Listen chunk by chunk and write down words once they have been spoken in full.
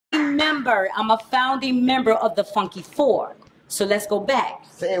member. I'm a founding member of the Funky Four. So let's go back.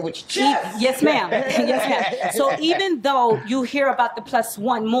 Say it with your chest. Yes, ma'am. Yes, ma'am. So even though you hear about the plus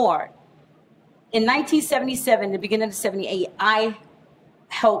one more, in 1977, the beginning of 78, I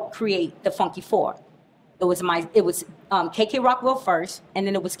helped create the Funky Four. It was KK Rockwell first, and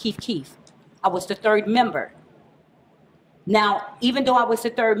then it was Keith Keith. I was the third member. Now, even though I was the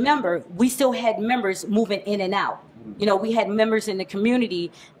third member, we still had members moving in and out. You know, we had members in the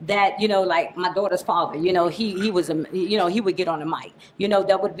community that, you know, like my daughter's father, you know, he was, you know, he would get on the mic. You know,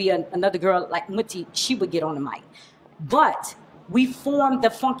 that would be another girl like Muti, she would get on the mic. But we formed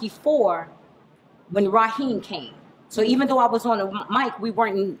the Funky Four when Raheem came. So even though I was on the mic, we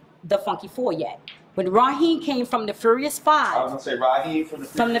weren't in the Funky Four yet. When Raheem came from the Furious Five, I was gonna say Raheem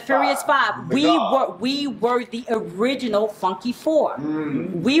from the Furious Five, we were the original Funky Four.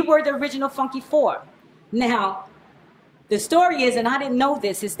 We were the original Funky Four. Now, the story is, and I didn't know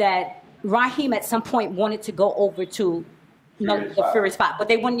this, is that Raheem at some point wanted to go over to the Furious Five, but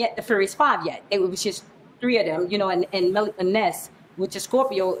they weren't yet the Furious Five yet. It was just three of them, you know, and Ness, which is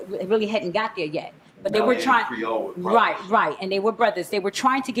Scorpio, really hadn't got there yet. But they were trying, right, and they were brothers. They were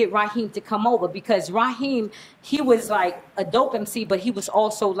trying to get Raheem to come over because Raheem, he was like a dope MC, but he was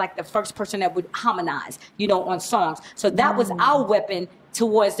also like the first person that would harmonize, you know, on songs. So that was our weapon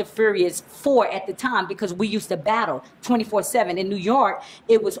towards the Furious Four at the time because we used to battle 24/7. In New York,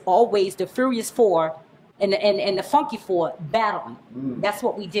 it was always the Furious Four and the Funky Four battling. That's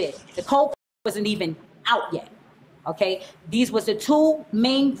what we did. The Cold wasn't even out yet. Okay, these was the two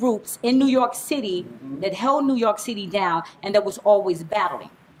main groups in New York City that held New York City down and that was always battling.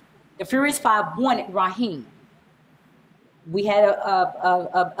 The Furious Five wanted Raheem. We had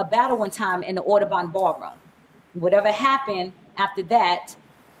a battle one time in the Audubon Ballroom. Whatever happened after that,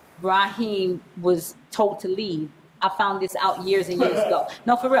 Raheem was told to leave. I found this out years and years ago.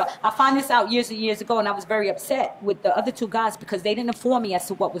 No, for real. I found this out years and years ago, and I was very upset with the other two guys because they didn't inform me as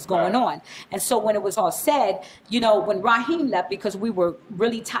to what was going on. And so when it was all said, you know, when Raheem left, because we were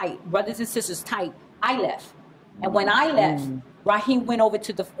really tight, brothers and sisters tight, I left. And when I left, Raheem went over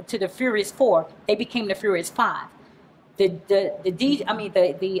to the Furious Four. They became the Furious Five. The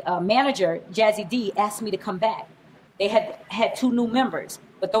manager, Jazzy D, asked me to come back. They had two new members,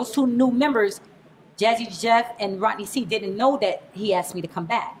 but those two new members, Jazzy Jeff and Rodney C, didn't know that he asked me to come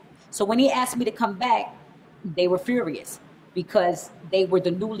back. So when he asked me to come back, they were furious because they were the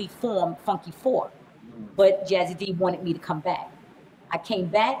newly formed Funky Four. But Jazzy D wanted me to come back. I came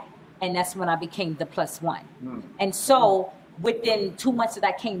back, and that's when I became the plus one. And so within 2 months that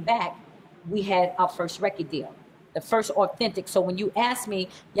I came back, we had our first record deal, the first authentic. So when you ask me,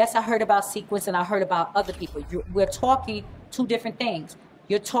 yes, I heard about Sequence and I heard about other people. We're talking two different things.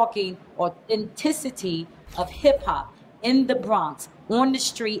 You're talking authenticity of hip hop in the Bronx, on the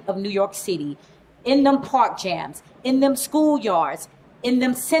street of New York City, in them park jams, in them schoolyards, in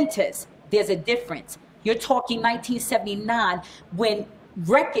them centers. There's a difference. You're talking 1979 when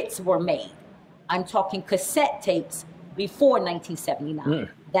records were made. I'm talking cassette tapes before 1979.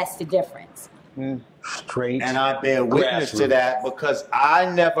 That's the difference. Straight. And I bear witness to that because I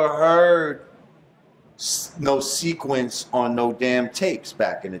never heard no Sequence on no damn tapes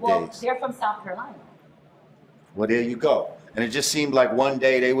back in the days. They're from South Carolina. Well, there you go. And it just seemed like one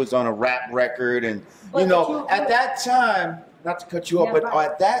day they was on a rap record and, you know, at that time, not to cut you off, but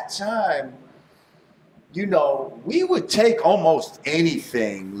at that time, you know, we would take almost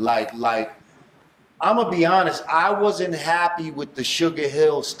anything. Like I'm gonna be honest, I wasn't happy with the Sugar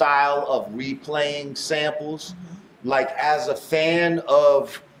Hill style of replaying samples. Like as a fan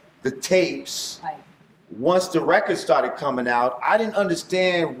of the tapes, once the records started coming out, I didn't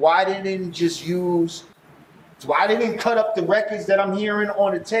understand why they didn't just use, why they didn't cut up the records that I'm hearing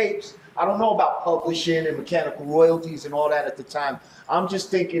on the tapes. I don't know about publishing and mechanical royalties and all that at the time. I'm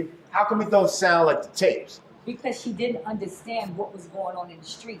just thinking, how come it don't sound like the tapes? Because she didn't understand what was going on in the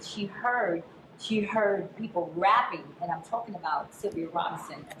streets. She heard people rapping, and I'm talking about Sylvia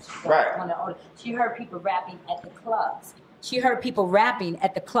Robinson. She heard people rapping at the clubs. She heard people rapping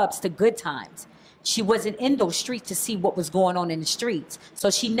at the clubs to Good Times. She wasn't in those streets to see what was going on in the streets. So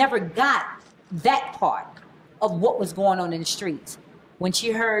she never got that part of what was going on in the streets. When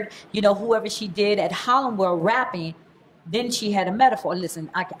she heard, you know, whoever she did at Harlem World rapping, then she had a metaphor. Listen,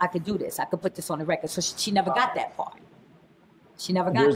 I could do this. I could put this on the record. So she never got that part. She never got